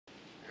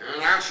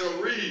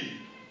shall read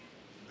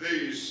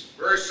these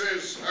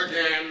verses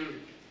again,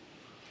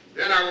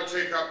 then I will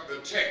take up the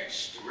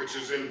text, which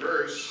is in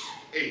verse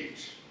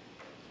 8.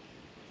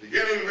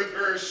 Beginning with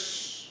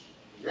verse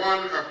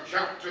 1 of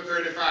chapter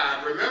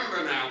 35.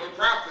 Remember now, the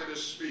prophet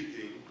is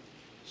speaking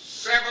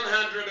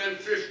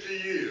 750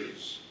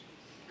 years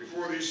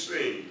before these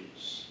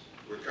things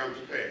would come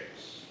to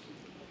pass.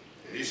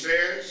 And he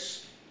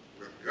says,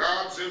 with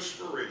God's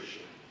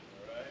inspiration,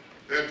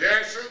 the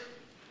desert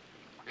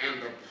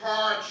and the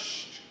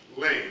parched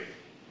land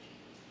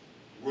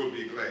will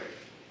be glad.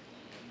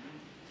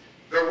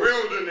 The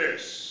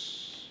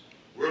wilderness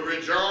will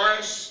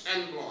rejoice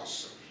and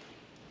blossom.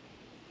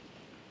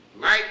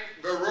 Like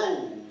the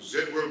rose,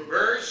 it will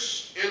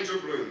burst into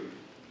bloom.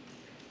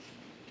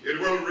 It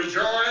will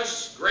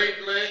rejoice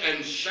greatly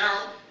and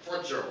shout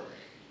for joy.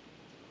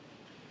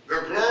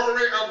 The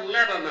glory of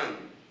Lebanon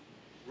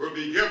will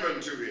be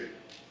given to it.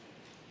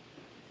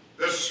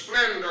 The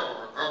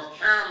splendor of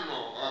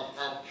Carmel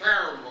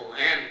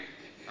and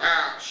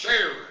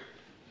Sharon,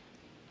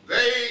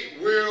 they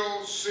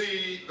will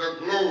see the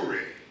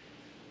glory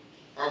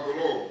of the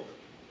Lord,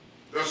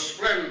 the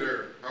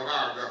splendor of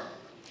our God.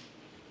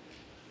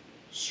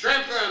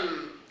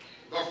 Strengthen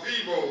the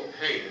feeble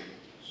hands.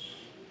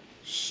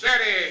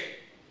 Steady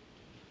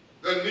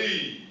the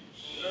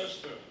knees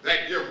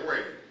that give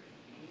way.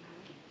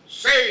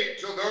 Say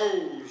to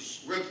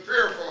those with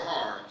fearful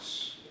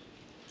hearts,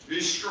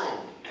 be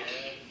strong.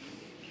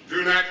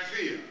 Do not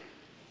fear.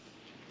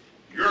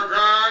 Your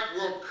God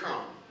will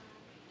come.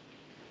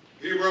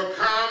 He will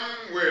come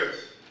with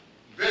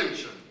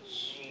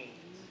vengeance,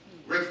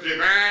 with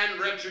divine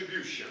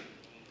retribution.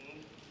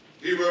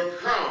 He will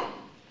come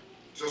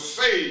to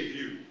save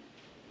you.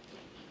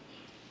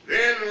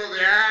 Then will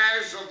the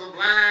eyes of the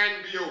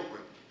blind be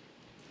opened,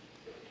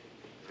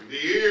 and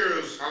the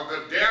ears of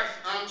the deaf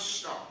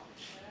unstopped.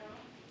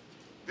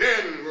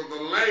 Then will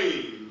the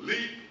lame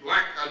leap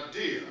like a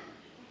deer,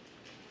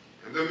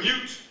 and the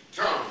mute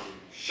tongue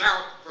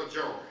shout for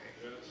joy.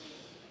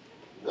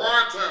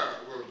 Water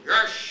will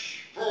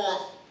gush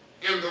forth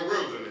in the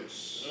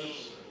wilderness,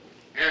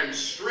 and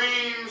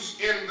streams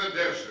in the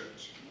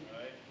desert.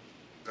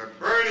 The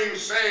burning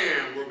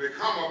sand will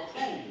become a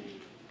pool,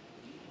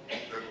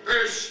 the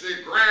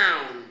thirsty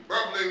ground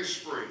bubbling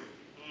springs.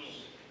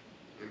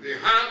 In the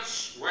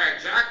haunts where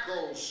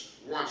jackals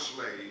once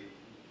lay,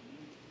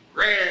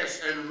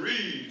 grass and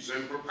reeds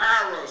and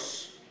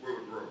papyrus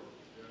will grow.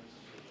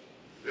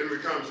 Then we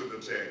come to the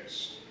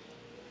text.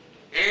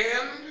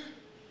 And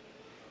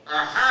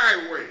a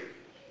highway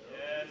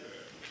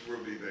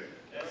will be there.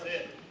 That's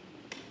it.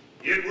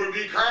 It will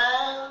be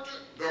called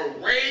the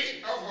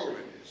way of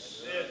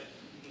holiness.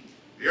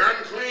 The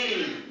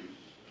unclean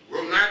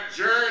will not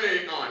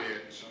journey on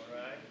it.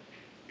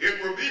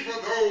 It will be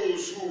for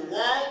those who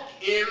walk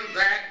in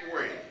that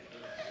way.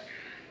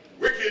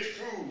 Wicked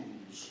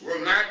fools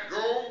will not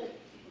go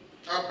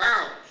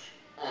about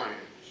on it.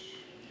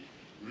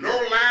 No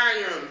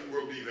lion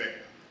will be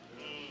there.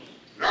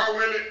 Nor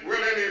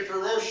will any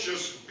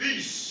ferocious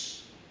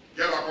beasts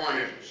get up on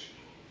it.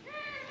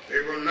 They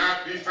will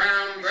not be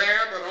found there,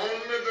 but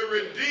only the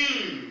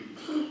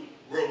redeemed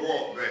will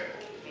walk there.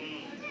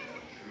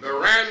 And the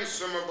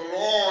ransom of the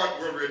Lord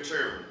will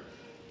return.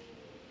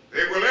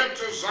 They will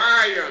enter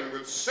Zion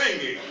with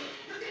singing.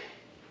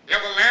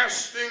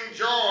 Everlasting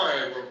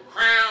joy will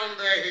crown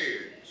their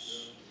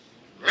heads.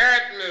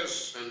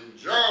 Gladness and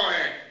joy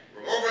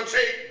will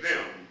overtake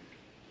them.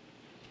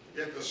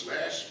 Get this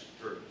last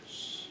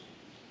verse,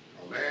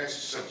 the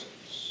last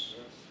sentence.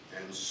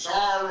 And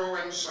sorrow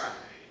and sighing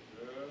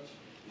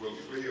will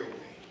flee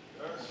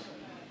away.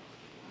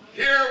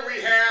 Here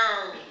we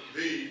have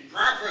the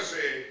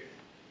prophecy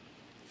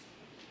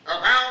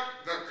about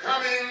the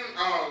coming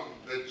of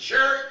the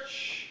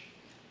church,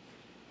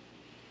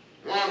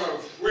 one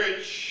of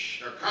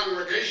which, a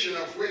congregation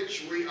of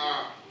which we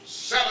are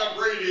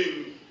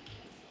celebrating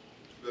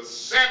the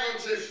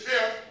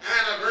 75th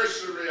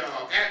anniversary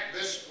of at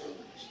this point.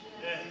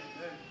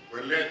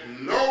 But let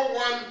no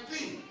one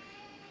think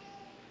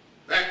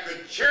that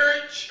the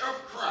Church of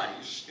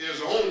Christ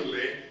is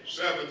only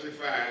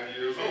 75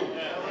 years old.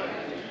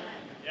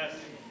 Yes.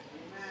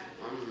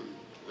 One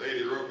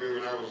lady wrote me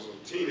when I was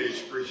a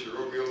teenage preacher,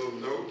 wrote me a little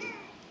note.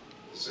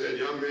 Said,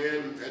 young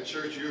man, that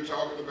church you're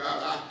talking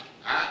about,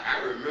 I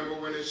remember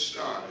when it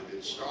started.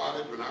 It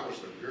started when I was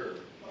a girl.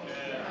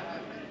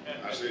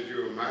 I said,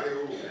 you're a mighty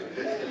old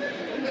girl.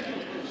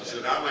 I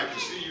said, I'd like to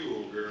see you,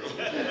 old girl.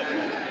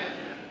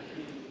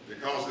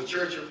 Because the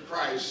Church of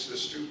Christ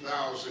is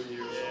 2,000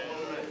 years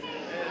old.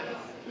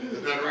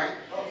 Isn't that right?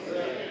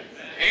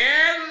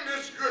 And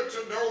it's good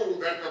to know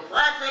that the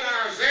prophet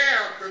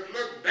Isaiah could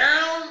look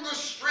down the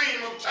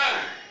stream of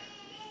time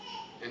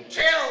and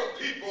tell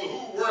people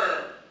who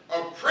were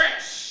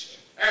oppressed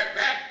at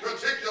that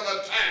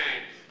particular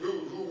time,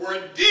 who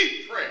were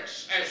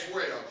depressed as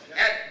well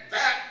at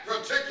that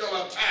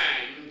particular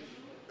time,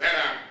 that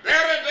a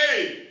better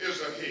day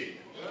is ahead.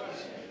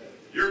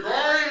 You're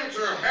going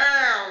to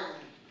have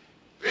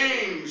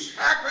things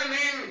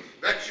happening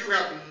that you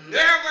have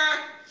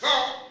never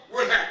thought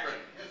would happen.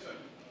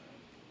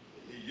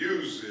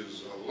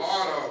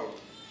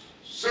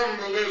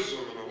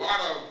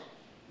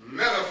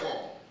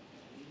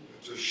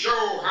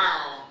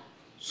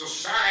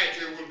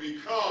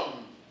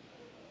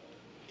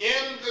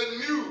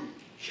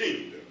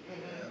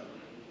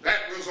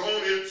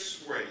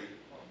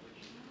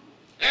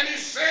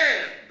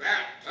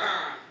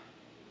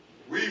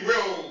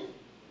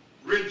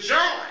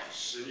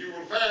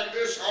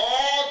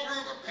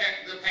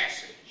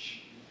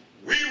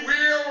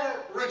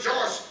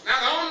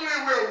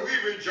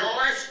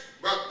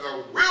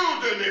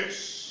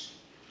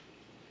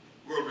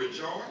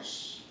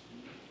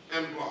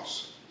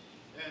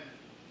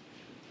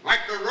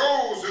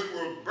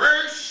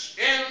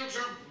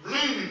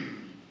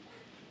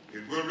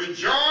 will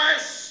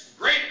rejoice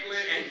greatly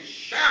and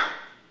shout.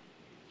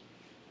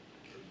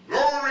 The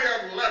glory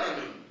of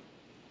Lebanon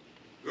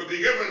will be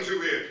given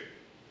to it.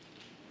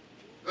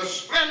 The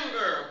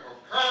splendor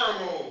of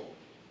Carmel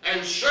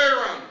and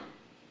Sharon,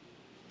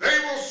 they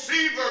will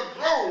see the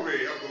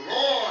glory of the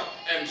Lord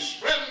and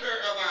splendor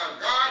of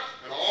our God,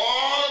 and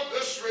all of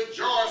this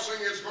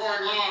rejoicing is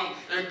going on.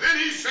 And then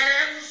he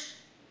says,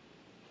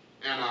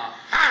 and our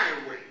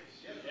highways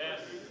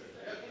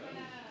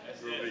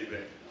will be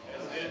there.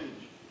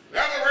 In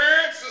other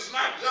words, it's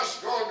not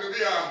just going to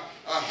be a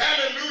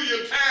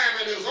hallelujah time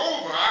and it's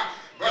over,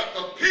 but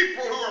the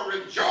people who are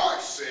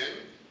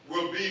rejoicing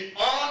will be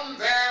on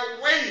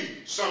their way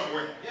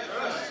somewhere.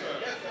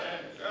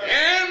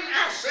 And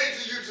I say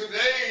to you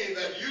today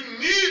that you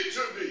need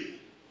to be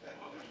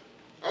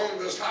on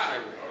this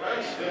highway.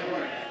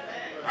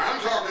 I'm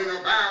talking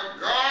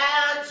about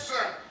God's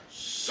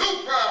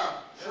super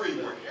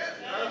freeway.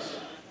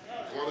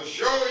 I want to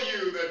show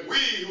you that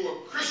we who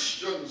are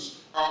Christians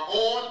are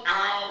on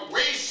our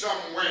way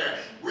somewhere.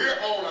 We're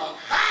on a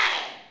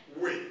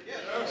highway.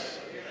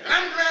 And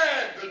I'm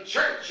glad the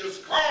church is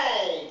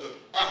called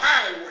a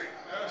highway.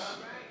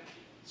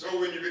 So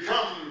when you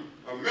become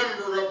a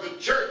member of the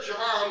church of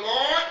our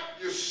Lord,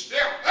 you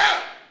step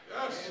up.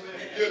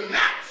 You're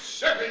not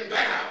stepping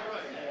down.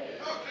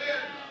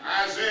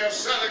 Isaiah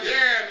said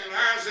again in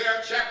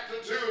Isaiah chapter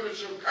 2, and it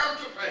shall come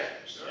to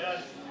pass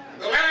in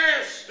the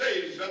last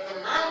days that the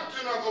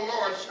mountain of the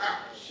Lord's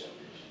house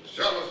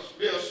shall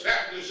be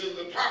established in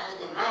the top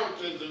of the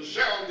mountains and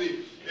shall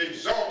be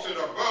exalted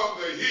above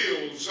the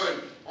hills,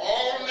 and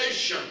all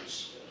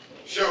nations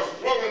shall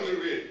flow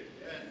into it.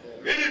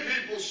 Many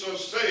people shall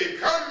say,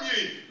 come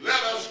ye,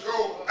 let us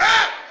go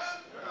up.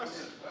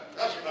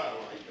 That's what I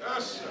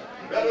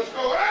like. Let us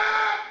go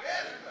up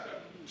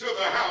to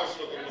the house of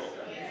the Lord.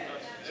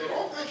 So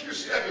don't think you're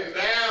stepping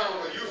down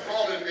or you're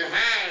falling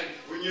behind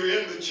when you're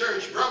in the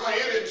church. Brother,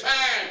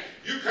 anytime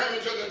you come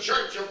into the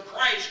church of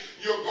Christ,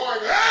 you're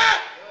going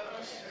up.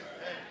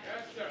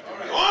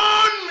 The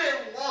only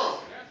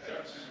one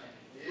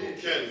who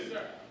can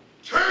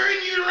turn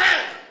you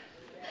around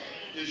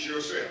is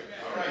yourself.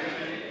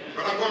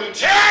 But I'm going to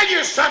tell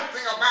you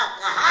something about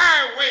the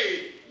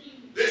highway,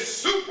 this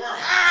super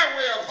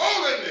highway of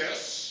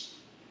holiness.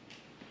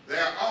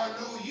 There are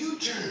no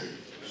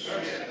U-turns.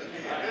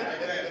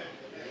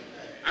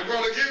 I'm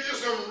going to give you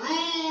some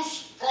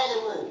rules for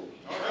the road.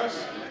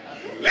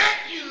 Let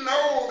you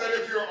know that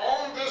if you're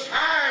on this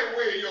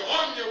highway, you're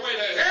on your way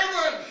to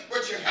heaven,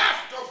 but you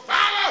have to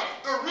follow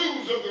the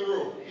rules of the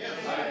road.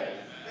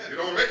 You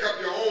don't make up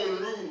your own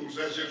rules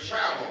as you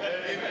travel.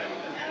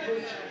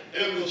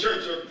 In the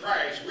church of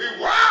Christ, we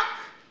walk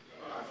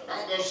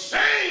on the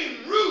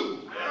same rule,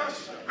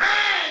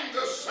 and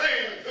the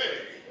same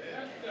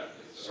thing.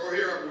 So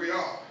here we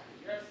are,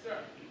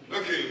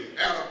 looking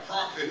at a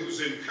prophet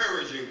who's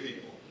encouraging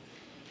people.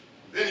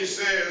 Then he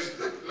says,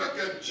 look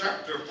at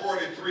chapter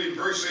 43,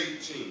 verse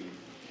 18.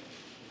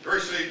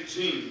 Verse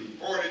 18,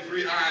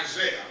 43,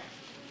 Isaiah.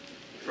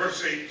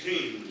 Verse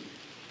 18.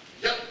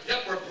 Get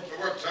what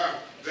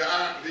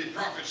the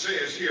prophet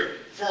says here.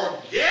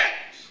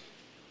 Forget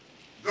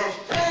the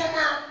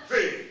former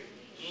things.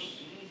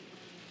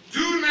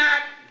 Do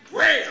not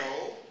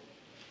dwell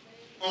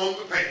on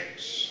the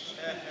past.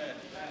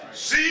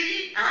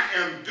 See, I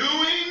am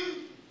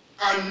doing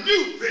a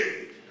new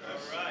thing.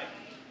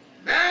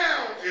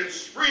 Now it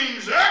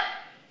springs up.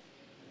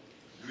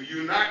 Do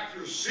you not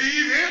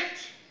perceive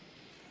it?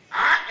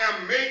 I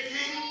am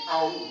making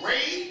a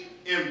way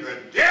in the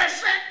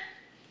desert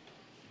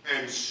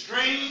and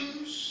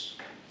streams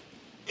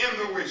in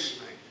the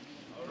wasteland.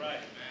 All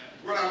right.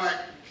 What I like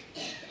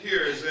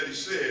here is that he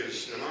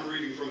says, and I'm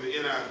reading from the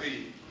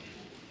NIV,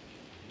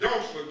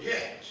 don't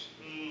forget.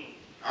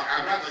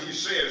 Rather he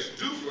says,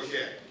 do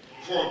forget.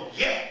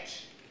 Forget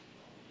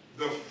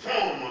the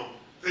former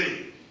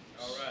things.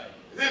 All right.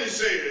 And then he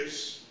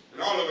says,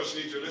 and all of us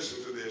need to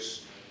listen to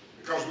this,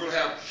 because we'll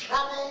have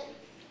trouble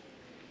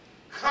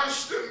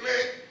constantly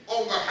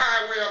on the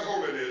highway of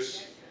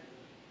holiness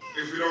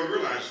if we don't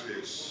realize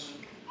this.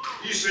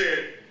 He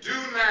said, do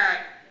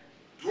not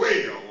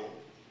dwell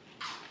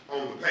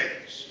on the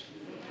past.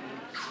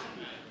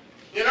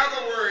 In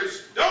other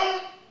words,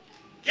 don't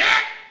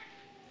get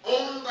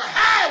on the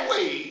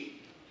highway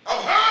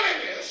of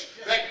holiness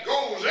that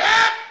goes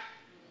up.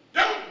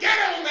 Don't get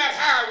on that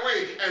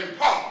highway and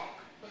park.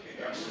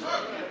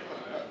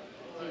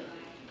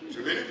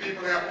 Too many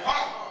people have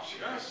parked.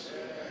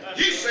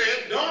 He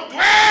said, don't